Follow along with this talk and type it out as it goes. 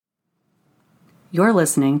You're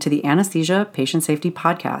listening to the Anesthesia Patient Safety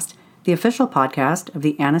Podcast, the official podcast of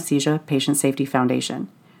the Anesthesia Patient Safety Foundation.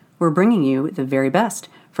 We're bringing you the very best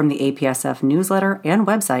from the APSF newsletter and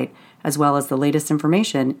website, as well as the latest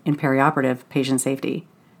information in perioperative patient safety.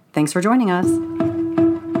 Thanks for joining us.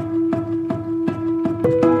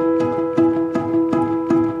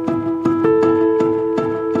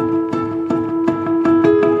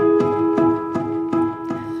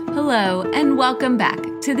 Hello, and welcome back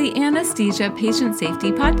to the Anesthesia Patient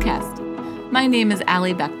Safety Podcast. My name is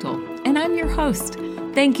Allie Bechtel, and I'm your host.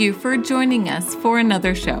 Thank you for joining us for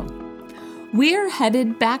another show. We are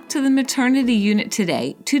headed back to the maternity unit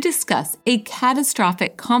today to discuss a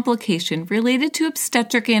catastrophic complication related to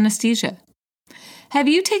obstetric anesthesia. Have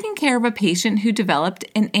you taken care of a patient who developed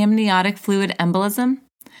an amniotic fluid embolism?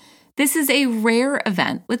 This is a rare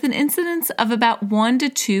event with an incidence of about 1 to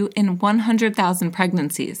 2 in 100,000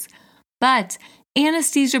 pregnancies. But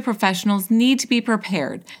anesthesia professionals need to be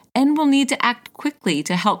prepared and will need to act quickly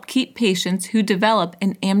to help keep patients who develop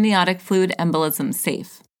an amniotic fluid embolism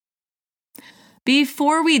safe.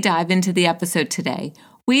 Before we dive into the episode today,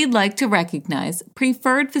 we'd like to recognize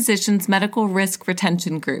Preferred Physicians Medical Risk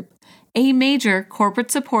Retention Group, a major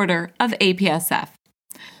corporate supporter of APSF.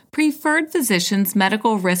 Preferred Physicians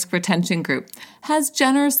Medical Risk Retention Group has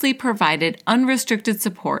generously provided unrestricted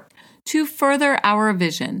support to further our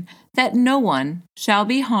vision that no one shall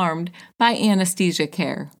be harmed by anesthesia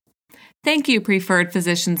care. Thank you, Preferred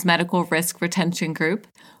Physicians Medical Risk Retention Group.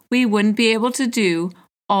 We wouldn't be able to do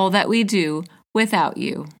all that we do without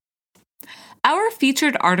you. Our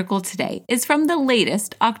featured article today is from the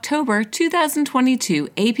latest October 2022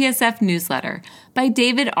 APSF newsletter by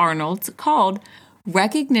David Arnolds called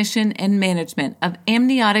Recognition and Management of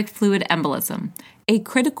Amniotic Fluid Embolism, a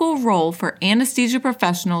Critical Role for Anesthesia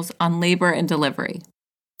Professionals on Labor and Delivery.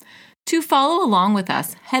 To follow along with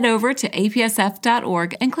us, head over to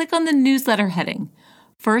apsf.org and click on the newsletter heading.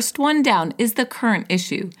 First one down is the current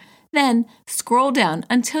issue. Then scroll down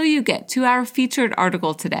until you get to our featured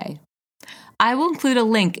article today. I will include a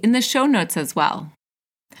link in the show notes as well.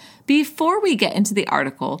 Before we get into the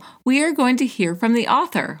article, we are going to hear from the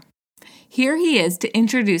author. Here he is to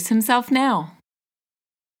introduce himself now.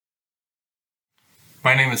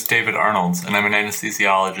 My name is David Arnolds, and I'm an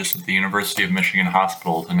anesthesiologist at the University of Michigan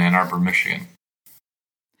Hospitals in Ann Arbor, Michigan.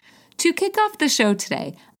 To kick off the show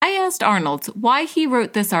today, I asked Arnolds why he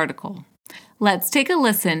wrote this article. Let's take a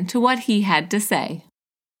listen to what he had to say.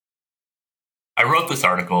 I wrote this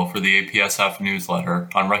article for the APSF newsletter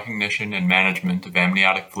on recognition and management of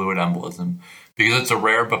amniotic fluid embolism because it's a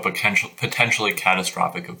rare but potentially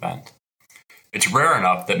catastrophic event. It's rare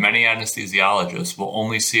enough that many anesthesiologists will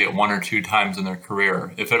only see it 1 or 2 times in their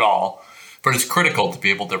career, if at all, but it's critical to be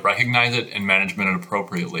able to recognize it and manage it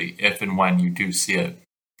appropriately if and when you do see it.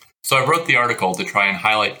 So I wrote the article to try and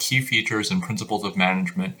highlight key features and principles of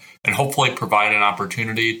management and hopefully provide an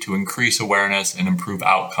opportunity to increase awareness and improve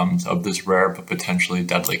outcomes of this rare but potentially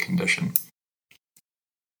deadly condition.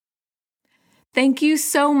 Thank you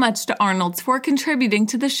so much to Arnolds for contributing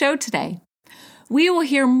to the show today. We will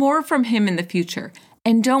hear more from him in the future,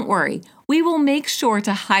 and don't worry, we will make sure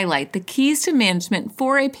to highlight the keys to management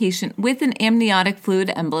for a patient with an amniotic fluid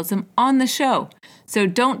embolism on the show, so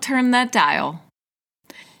don't turn that dial.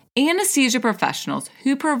 Anesthesia professionals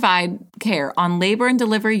who provide care on labor and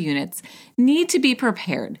delivery units need to be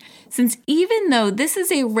prepared, since even though this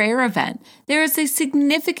is a rare event, there is a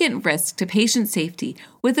significant risk to patient safety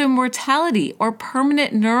with a mortality or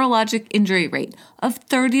permanent neurologic injury rate of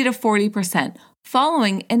 30 to 40%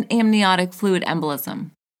 following an amniotic fluid embolism.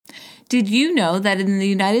 Did you know that in the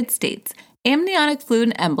United States, amniotic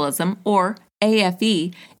fluid embolism, or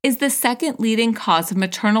AFE, is the second leading cause of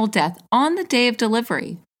maternal death on the day of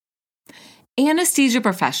delivery? Anesthesia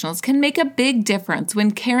professionals can make a big difference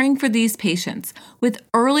when caring for these patients with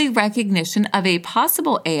early recognition of a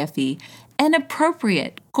possible AFE and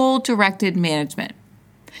appropriate goal-directed management.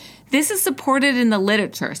 This is supported in the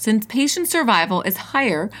literature since patient survival is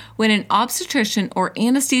higher when an obstetrician or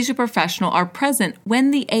anesthesia professional are present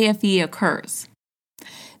when the AFE occurs.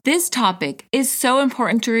 This topic is so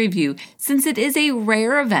important to review since it is a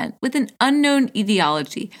rare event with an unknown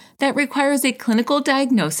etiology that requires a clinical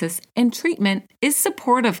diagnosis and treatment is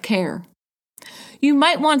supportive care. You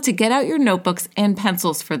might want to get out your notebooks and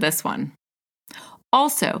pencils for this one.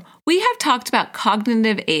 Also, we have talked about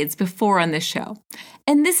cognitive aids before on this show,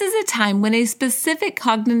 and this is a time when a specific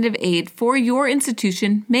cognitive aid for your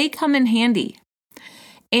institution may come in handy.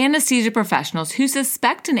 Anesthesia professionals who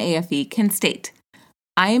suspect an AFE can state,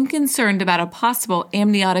 "I am concerned about a possible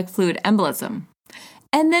amniotic fluid embolism,"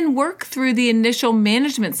 and then work through the initial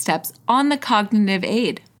management steps on the cognitive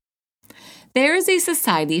aid. There is a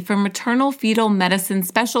Society for Maternal Fetal Medicine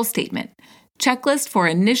special statement, Checklist for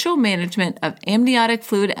Initial Management of Amniotic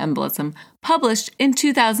Fluid Embolism, published in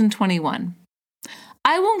 2021.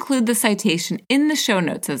 I will include the citation in the show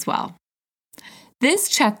notes as well. This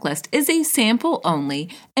checklist is a sample only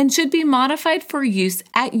and should be modified for use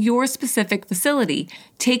at your specific facility,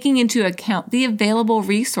 taking into account the available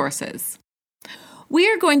resources. We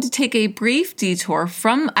are going to take a brief detour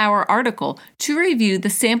from our article to review the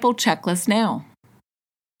sample checklist now.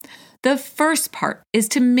 The first part is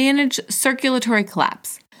to manage circulatory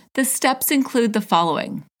collapse. The steps include the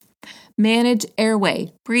following: manage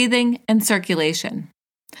airway, breathing, and circulation.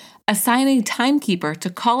 Assign a timekeeper to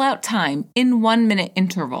call out time in 1-minute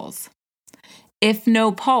intervals. If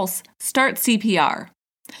no pulse, start CPR.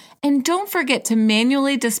 And don't forget to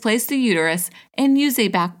manually displace the uterus and use a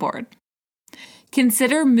backboard.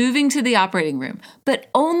 Consider moving to the operating room, but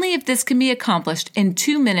only if this can be accomplished in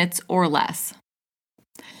 2 minutes or less.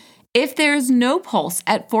 If there is no pulse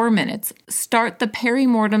at 4 minutes, start the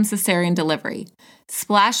perimortem cesarean delivery.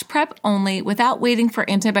 Splash prep only without waiting for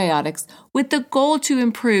antibiotics, with the goal to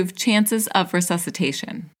improve chances of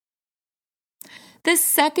resuscitation. The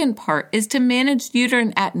second part is to manage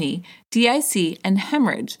uterine atony, DIC, and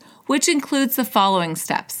hemorrhage, which includes the following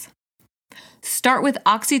steps. Start with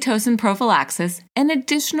oxytocin prophylaxis and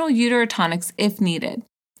additional uterotonics if needed.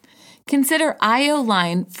 Consider IO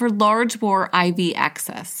line for large bore IV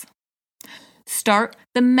access. Start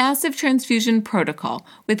the massive transfusion protocol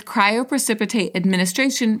with cryoprecipitate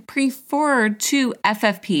administration preferred to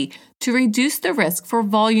FFP to reduce the risk for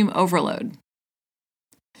volume overload.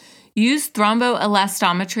 Use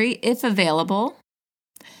thromboelastometry if available.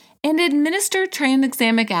 And administer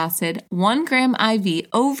tranexamic acid 1 gram IV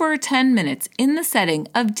over 10 minutes in the setting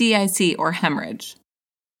of DIC or hemorrhage.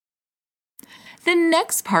 The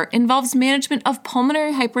next part involves management of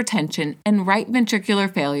pulmonary hypertension and right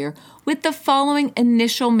ventricular failure with the following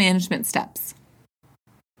initial management steps.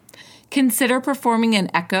 Consider performing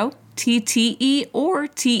an echo, TTE or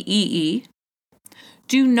TEE.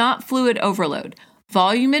 Do not fluid overload.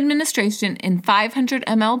 Volume administration in 500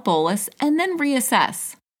 ml bolus and then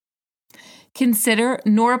reassess. Consider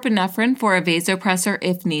norepinephrine for a vasopressor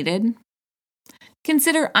if needed.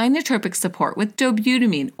 Consider inotropic support with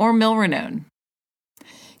dobutamine or milrinone.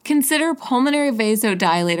 Consider pulmonary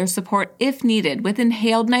vasodilator support if needed with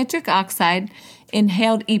inhaled nitric oxide,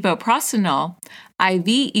 inhaled epoprostenol,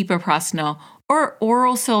 IV epoprostenol, or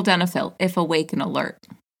oral sildenafil if awake and alert.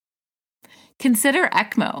 Consider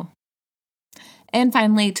ECMO. And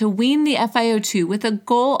finally, to wean the FiO2 with a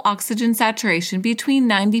goal oxygen saturation between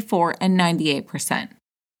 94 and 98%.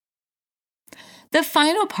 The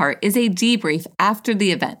final part is a debrief after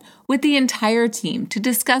the event with the entire team to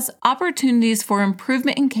discuss opportunities for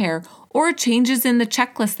improvement in care or changes in the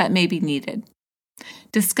checklist that may be needed.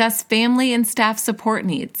 Discuss family and staff support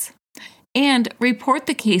needs. And report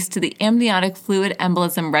the case to the Amniotic Fluid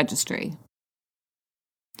Embolism Registry.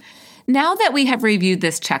 Now that we have reviewed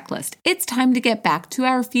this checklist, it's time to get back to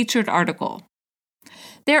our featured article.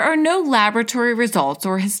 There are no laboratory results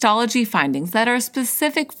or histology findings that are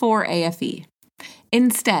specific for AFE.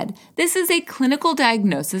 Instead, this is a clinical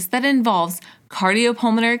diagnosis that involves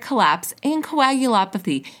cardiopulmonary collapse and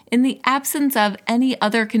coagulopathy in the absence of any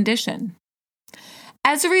other condition.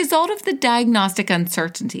 As a result of the diagnostic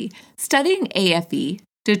uncertainty, studying AFE,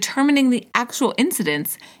 determining the actual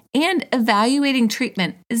incidence, and evaluating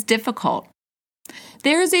treatment is difficult.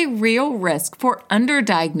 There is a real risk for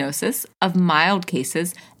underdiagnosis of mild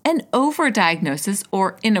cases and overdiagnosis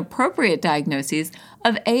or inappropriate diagnoses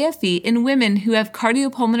of AFE in women who have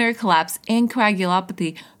cardiopulmonary collapse and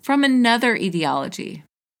coagulopathy from another etiology.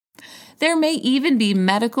 There may even be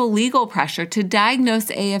medical legal pressure to diagnose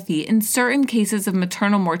AFE in certain cases of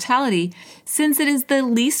maternal mortality, since it is the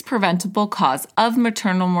least preventable cause of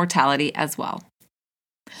maternal mortality as well.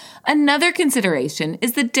 Another consideration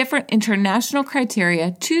is the different international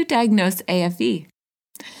criteria to diagnose AFE.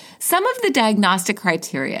 Some of the diagnostic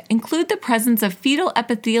criteria include the presence of fetal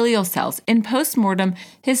epithelial cells in postmortem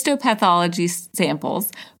histopathology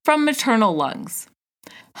samples from maternal lungs.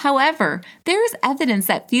 However, there is evidence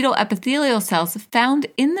that fetal epithelial cells found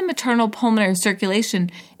in the maternal pulmonary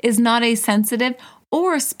circulation is not a sensitive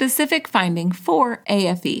or specific finding for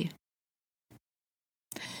AFE.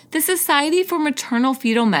 The Society for Maternal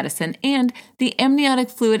Fetal Medicine and the Amniotic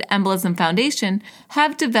Fluid Embolism Foundation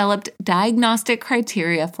have developed diagnostic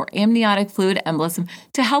criteria for amniotic fluid embolism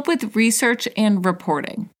to help with research and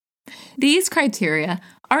reporting. These criteria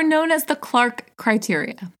are known as the Clark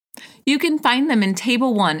criteria. You can find them in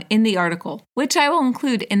Table 1 in the article, which I will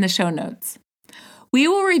include in the show notes. We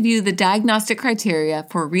will review the diagnostic criteria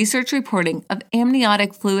for research reporting of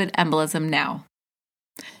amniotic fluid embolism now.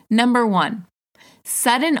 Number 1,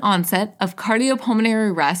 sudden onset of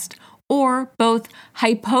cardiopulmonary arrest or both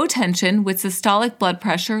hypotension with systolic blood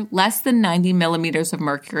pressure less than 90 millimeters of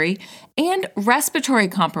mercury and respiratory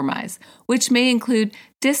compromise, which may include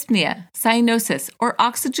dyspnea, cyanosis, or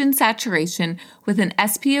oxygen saturation with an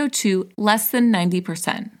SpO2 less than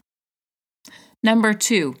 90%. Number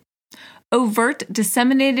 2, overt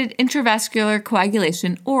disseminated intravascular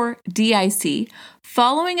coagulation or DIC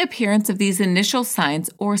following appearance of these initial signs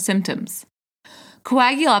or symptoms.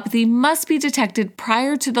 Coagulopathy must be detected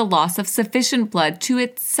prior to the loss of sufficient blood to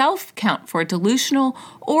itself count for dilutional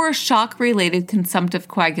or shock-related consumptive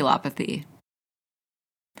coagulopathy.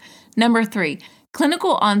 Number 3,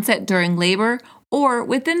 clinical onset during labor or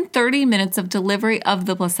within 30 minutes of delivery of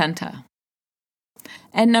the placenta.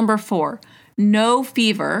 And number 4, no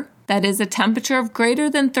fever, that is a temperature of greater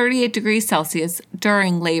than 38 degrees Celsius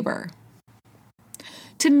during labor.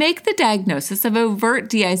 To make the diagnosis of overt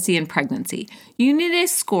DIC in pregnancy, you need a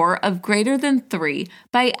score of greater than 3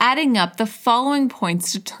 by adding up the following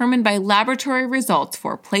points determined by laboratory results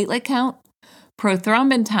for platelet count,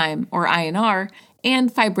 prothrombin time, or INR,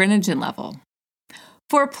 and fibrinogen level.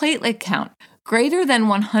 For platelet count, greater than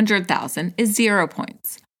 100,000 is 0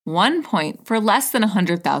 points, 1 point for less than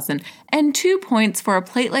 100,000, and 2 points for a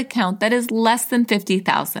platelet count that is less than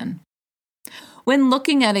 50,000. When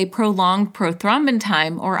looking at a prolonged prothrombin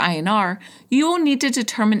time, or INR, you will need to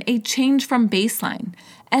determine a change from baseline,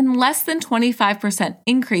 and less than 25%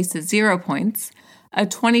 increase is 0 points, a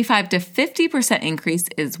 25 to 50% increase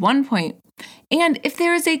is 1 point, and if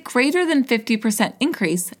there is a greater than 50%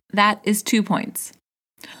 increase, that is 2 points.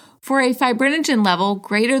 For a fibrinogen level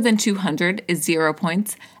greater than 200 is 0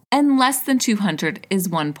 points, and less than 200 is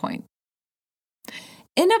 1 point.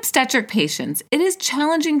 In obstetric patients, it is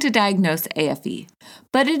challenging to diagnose AFE,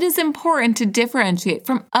 but it is important to differentiate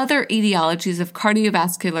from other etiologies of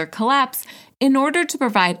cardiovascular collapse in order to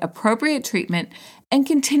provide appropriate treatment and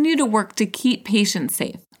continue to work to keep patients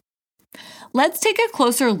safe. Let's take a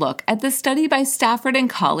closer look at the study by Stafford and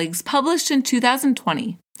colleagues published in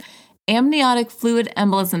 2020, Amniotic Fluid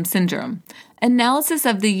Embolism Syndrome, Analysis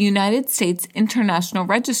of the United States International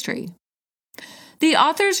Registry. The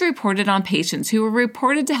authors reported on patients who were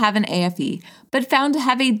reported to have an AFE, but found to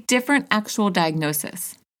have a different actual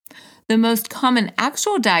diagnosis. The most common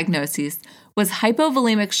actual diagnosis was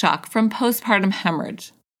hypovolemic shock from postpartum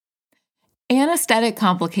hemorrhage. Anesthetic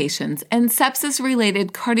complications and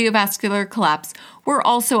sepsis-related cardiovascular collapse were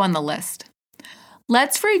also on the list.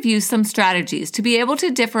 Let's review some strategies to be able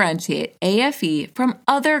to differentiate AFE from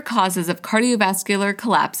other causes of cardiovascular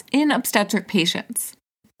collapse in obstetric patients.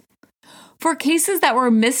 For cases that were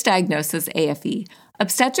misdiagnosed as AFE,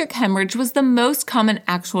 obstetric hemorrhage was the most common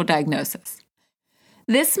actual diagnosis.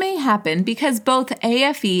 This may happen because both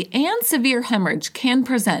AFE and severe hemorrhage can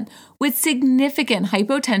present with significant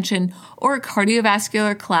hypotension or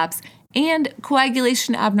cardiovascular collapse and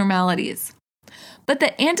coagulation abnormalities. But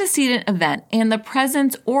the antecedent event and the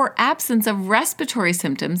presence or absence of respiratory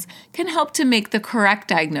symptoms can help to make the correct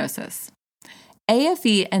diagnosis.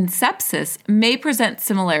 AFE and sepsis may present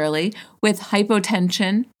similarly with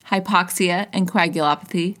hypotension, hypoxia, and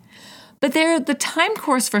coagulopathy, but the time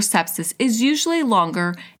course for sepsis is usually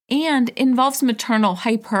longer and involves maternal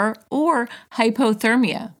hyper or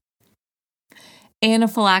hypothermia.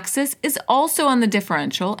 Anaphylaxis is also on the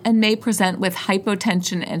differential and may present with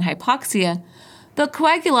hypotension and hypoxia, but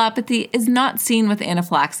coagulopathy is not seen with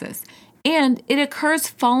anaphylaxis, and it occurs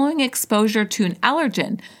following exposure to an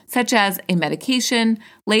allergen, such as a medication,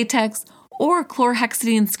 latex, or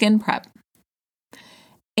chlorhexidine skin prep.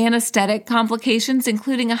 Anesthetic complications,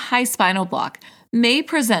 including a high spinal block, may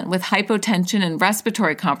present with hypotension and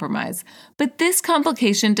respiratory compromise, but this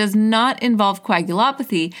complication does not involve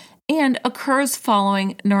coagulopathy and occurs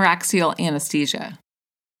following neuraxial anesthesia.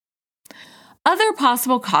 Other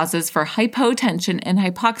possible causes for hypotension and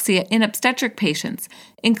hypoxia in obstetric patients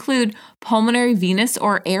include pulmonary venous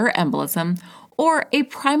or air embolism or a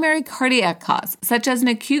primary cardiac cause, such as an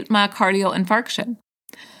acute myocardial infarction.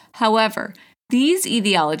 However, these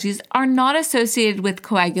etiologies are not associated with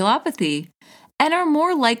coagulopathy and are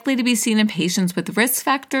more likely to be seen in patients with risk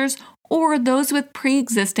factors or those with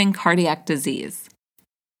pre-existing cardiac disease.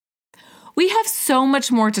 We have so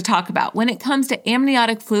much more to talk about when it comes to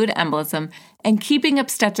amniotic fluid embolism and keeping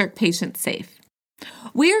obstetric patients safe.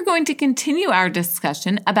 We are going to continue our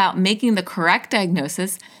discussion about making the correct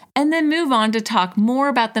diagnosis and then move on to talk more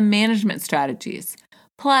about the management strategies.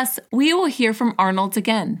 Plus, we will hear from Arnold's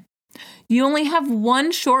again. You only have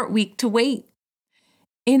one short week to wait.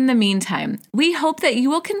 In the meantime, we hope that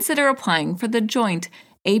you will consider applying for the joint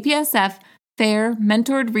APSF FAIR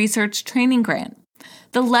Mentored Research Training Grant.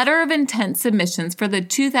 The letter of intent submissions for the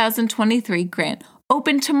 2023 grant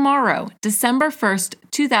open tomorrow, December 1st,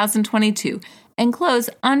 2022, and close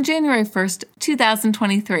on January 1st,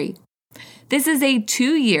 2023. This is a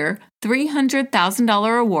 2-year,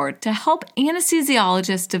 $300,000 award to help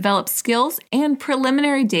anesthesiologists develop skills and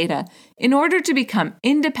preliminary data in order to become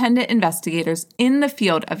independent investigators in the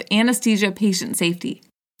field of anesthesia patient safety.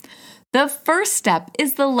 The first step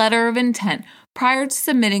is the letter of intent prior to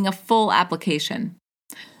submitting a full application.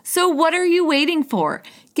 So what are you waiting for?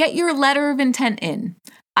 Get your letter of intent in.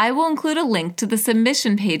 I will include a link to the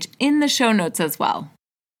submission page in the show notes as well.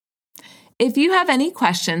 If you have any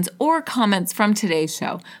questions or comments from today's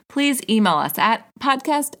show, please email us at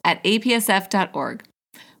podcast@apsf.org.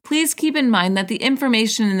 Please keep in mind that the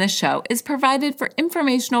information in this show is provided for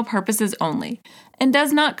informational purposes only and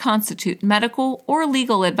does not constitute medical or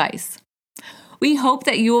legal advice. We hope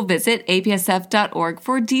that you will visit apsf.org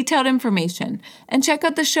for detailed information and check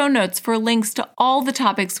out the show notes for links to all the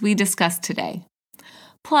topics we discussed today.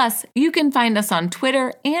 Plus, you can find us on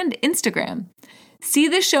Twitter and Instagram. See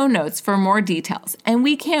the show notes for more details, and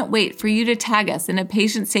we can't wait for you to tag us in a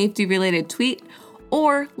patient safety-related tweet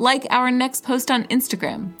or like our next post on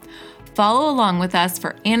Instagram. Follow along with us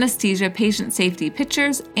for anesthesia patient safety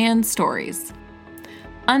pictures and stories.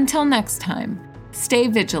 Until next time, stay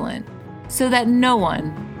vigilant so that no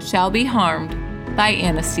one shall be harmed by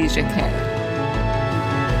anesthesia care.